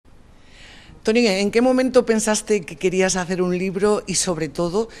Tony, ¿en qué momento pensaste que querías hacer un libro y sobre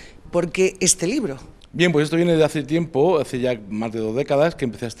todo, por qué este libro? Bien, pues esto viene de hace tiempo, hace ya más de 2 décadas, que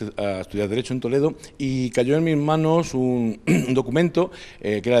empecé a estudiar Derecho en Toledo y cayó en mis manos un documento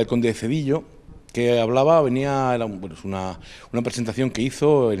que era del conde de Cedillo, que hablaba, era una presentación que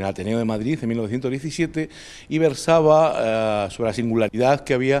hizo en el Ateneo de Madrid en 1917 y versaba sobre la singularidad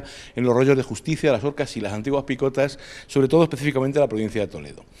que había en los rollos de justicia, las horcas y las antiguas picotas, sobre todo específicamente en la provincia de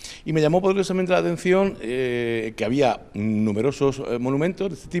Toledo. Y me llamó poderosamente la atención que había numerosos monumentos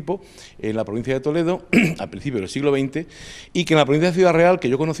de este tipo en la provincia de Toledo al principio del siglo XX y que en la provincia de Ciudad Real, que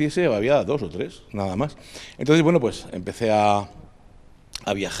yo conociese, había 2 o 3, nada más. Entonces, bueno, pues empecé a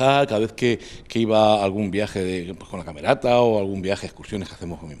viajar, cada vez que iba a algún viaje con la camerata o algún viaje, excursiones que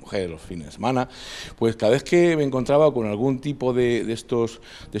hacemos con mi mujer los fines de semana, pues cada vez que me encontraba con algún tipo de estos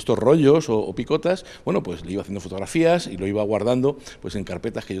rollos o picotas, bueno, pues le iba haciendo fotografías y lo iba guardando pues en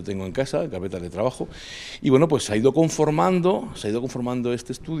carpetas que yo tengo en casa, en carpetas de trabajo, y bueno, pues se ha ido conformando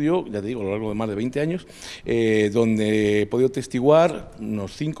este estudio, ya te digo, a lo largo de más de 20 años, donde he podido testiguar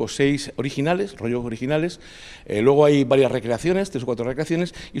unos 5 o 6 originales, rollos originales, luego hay varias recreaciones, 3 o 4 recreaciones,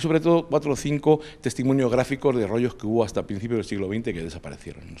 y sobre todo 4 o 5 testimonios gráficos de rollos que hubo hasta principios del siglo XX que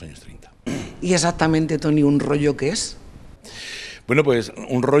desaparecieron en los años 30. ¿Y exactamente, Tony, un rollo qué es? Bueno, pues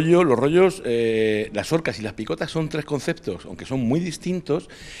los rollos, las horcas y las picotas son 3 conceptos, aunque son muy distintos,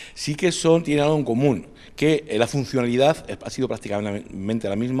 sí que tienen algo en común, que la funcionalidad ha sido prácticamente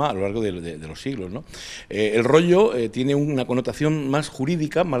la misma a lo largo de los siglos, ¿no? El rollo tiene una connotación más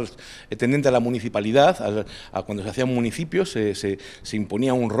jurídica, más tendente a la municipalidad, a cuando se hacían municipios se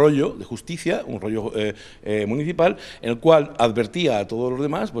imponía un rollo de justicia, un rollo municipal, en el cual advertía a todos los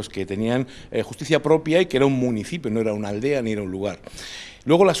demás pues, que tenían justicia propia y que era un municipio, no era una aldea ni era un lugar.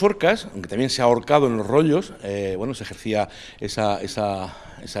 Luego las horcas, aunque también se ha ahorcado en los rollos, bueno, se ejercía esa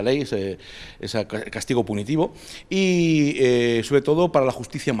ley, ese castigo punitivo, y sobre todo para la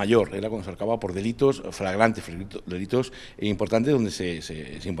justicia mayor, era cuando se ahorcaba por delitos flagrantes, delitos importantes donde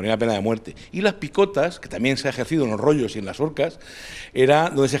se imponía la pena de muerte. Y las picotas, que también se ha ejercido en los rollos y en las horcas, era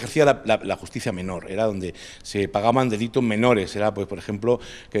donde se ejercía la justicia menor, era donde se pagaban delitos menores, era, pues, por ejemplo,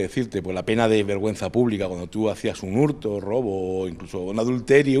 que decirte, pues la pena de vergüenza pública, cuando tú hacías un hurto, robo o incluso un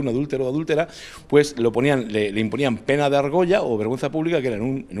adulterio, un adúltero o adúltera, pues le imponían pena de argolla o vergüenza pública, que era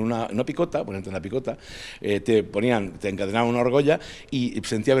en una picota, ponerte en la picota, te encadenaban una argolla y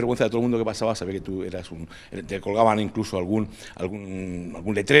sentía vergüenza de todo el mundo que pasaba, sabía que tú eras te colgaban incluso algún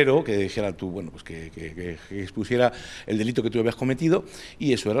letrero que dijera tú, bueno, pues que expusiera el delito que tú habías cometido,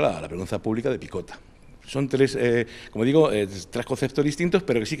 y eso era la vergüenza pública de picota. Son 3, como digo, 3 conceptos distintos,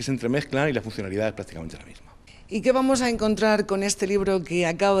 pero que sí que se entremezclan y la funcionalidad es prácticamente la misma. ¿Y qué vamos a encontrar con este libro que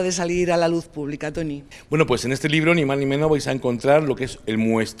acaba de salir a la luz pública, Tony? Bueno, pues en este libro ni más ni menos vais a encontrar lo que es el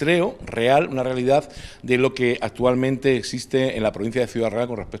muestreo real, una realidad de lo que actualmente existe en la provincia de Ciudad Real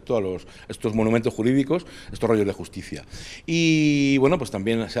con respecto a estos monumentos jurídicos, estos rollos de justicia. Y bueno, pues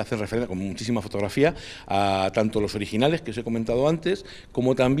también se hace referencia con muchísima fotografía a tanto los originales que os he comentado antes,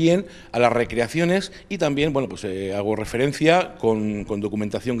 como también a las recreaciones, y también, bueno, pues hago referencia con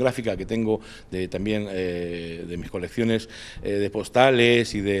documentación gráfica que tengo también de mis colecciones de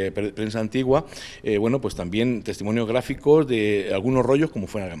postales y de prensa antigua, bueno, pues también testimonios gráficos de algunos rollos, como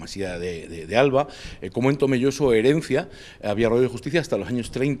fue en la Masía de Alba, como en Tomelloso Herencia, había rollos de justicia hasta los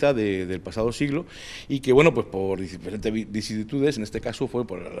años 30 del pasado siglo, y que, bueno, pues por diferentes vicisitudes, en este caso fue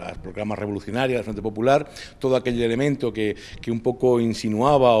por las proclamas revolucionarias del Frente Popular, todo aquel elemento que un poco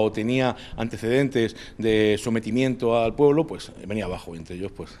insinuaba o tenía antecedentes de sometimiento al pueblo, pues venía abajo, y entre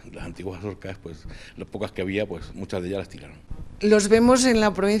ellos, pues las antiguas horcas, pues las pocas que había, pues muchas de ellas las tiraron. Los vemos en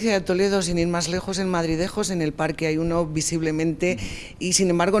la provincia de Toledo, sin ir más lejos, en Madridejos, en el parque hay uno visiblemente, y sin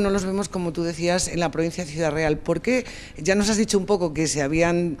embargo no los vemos, como tú decías, en la provincia de Ciudad Real. ¿Por qué? Ya nos has dicho un poco que se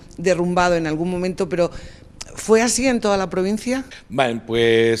habían derrumbado en algún momento, pero ¿fue así en toda la provincia? Vale,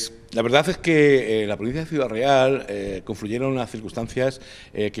 pues la verdad es que en la provincia de Ciudad Real confluyeron unas circunstancias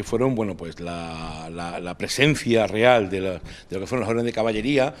que fueron, bueno, pues la presencia real de lo que fueron las órdenes de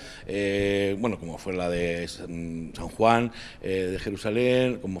caballería, bueno, como fue la de San Juan de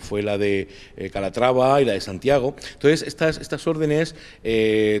Jerusalén, como fue la de Calatrava y la de Santiago. Entonces, estas órdenes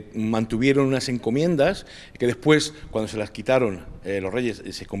mantuvieron unas encomiendas que después, cuando se las quitaron los reyes,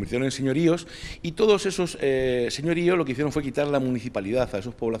 se convirtieron en señoríos, y todos esos señoríos lo que hicieron fue quitar la municipalidad a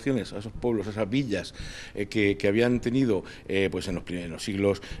esas poblaciones, a esos pueblos, a esas villas que habían tenido pues en los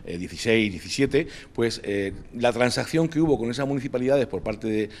siglos XVI y XVII, pues la transacción que hubo con esas municipalidades por parte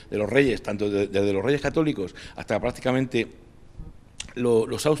de los reyes, tanto desde los reyes católicos hasta prácticamente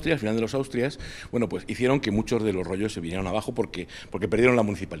Los Austrias, al final de los Austrias, bueno, pues hicieron que muchos de los rollos se vinieran abajo porque perdieron la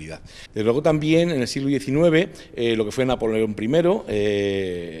municipalidad. Desde luego también en el siglo XIX, lo que fue Napoleón I,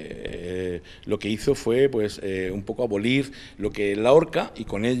 lo que hizo fue pues un poco abolir lo que la horca, y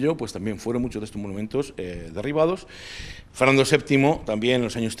con ello pues también fueron muchos de estos monumentos derribados. Fernando VII también en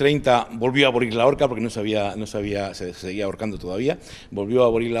los años 30 volvió a abolir la horca porque se seguía ahorcando todavía, volvió a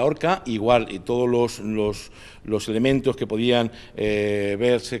abolir la horca, igual, y todos los elementos que podían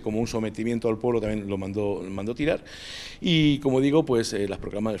verse como un sometimiento al pueblo también lo mandó tirar. Y como digo, pues las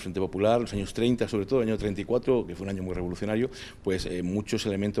proclamas del Frente Popular, los años 30, sobre todo el año 34, que fue un año muy revolucionario, pues muchos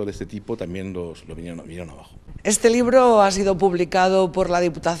elementos de este tipo también los vinieron abajo. Este libro ha sido publicado por la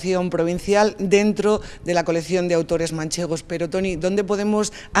Diputación Provincial dentro de la colección de autores manchegos. Pero, Toni, ¿dónde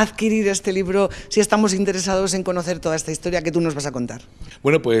podemos adquirir este libro si estamos interesados en conocer toda esta historia que tú nos vas a contar?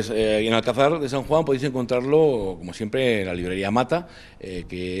 Bueno, pues en Alcázar de San Juan podéis encontrarlo, como siempre, en la librería Mata,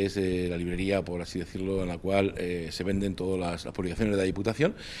 que es la librería, por así decirlo, en la cual se venden todas las publicaciones de la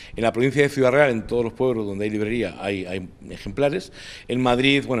Diputación. En la provincia de Ciudad Real, en todos los pueblos donde hay librería, hay ejemplares. En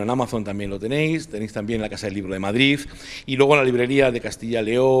Madrid, bueno, en Amazon también lo tenéis también en la Casa del Libro de Madrid, y luego en la librería de Castilla y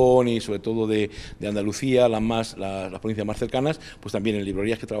León y sobre todo de Andalucía, las provincias más cercanas, pues también en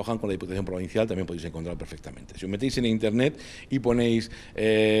librerías que trabajan con la Diputación Provincial también podéis encontrar perfectamente. Si os metéis en internet y ponéis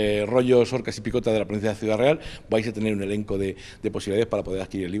rollos, orcas y picotas de la provincia de Ciudad Real, vais a tener un elenco de posibilidades para poder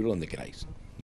adquirir el libro donde queráis.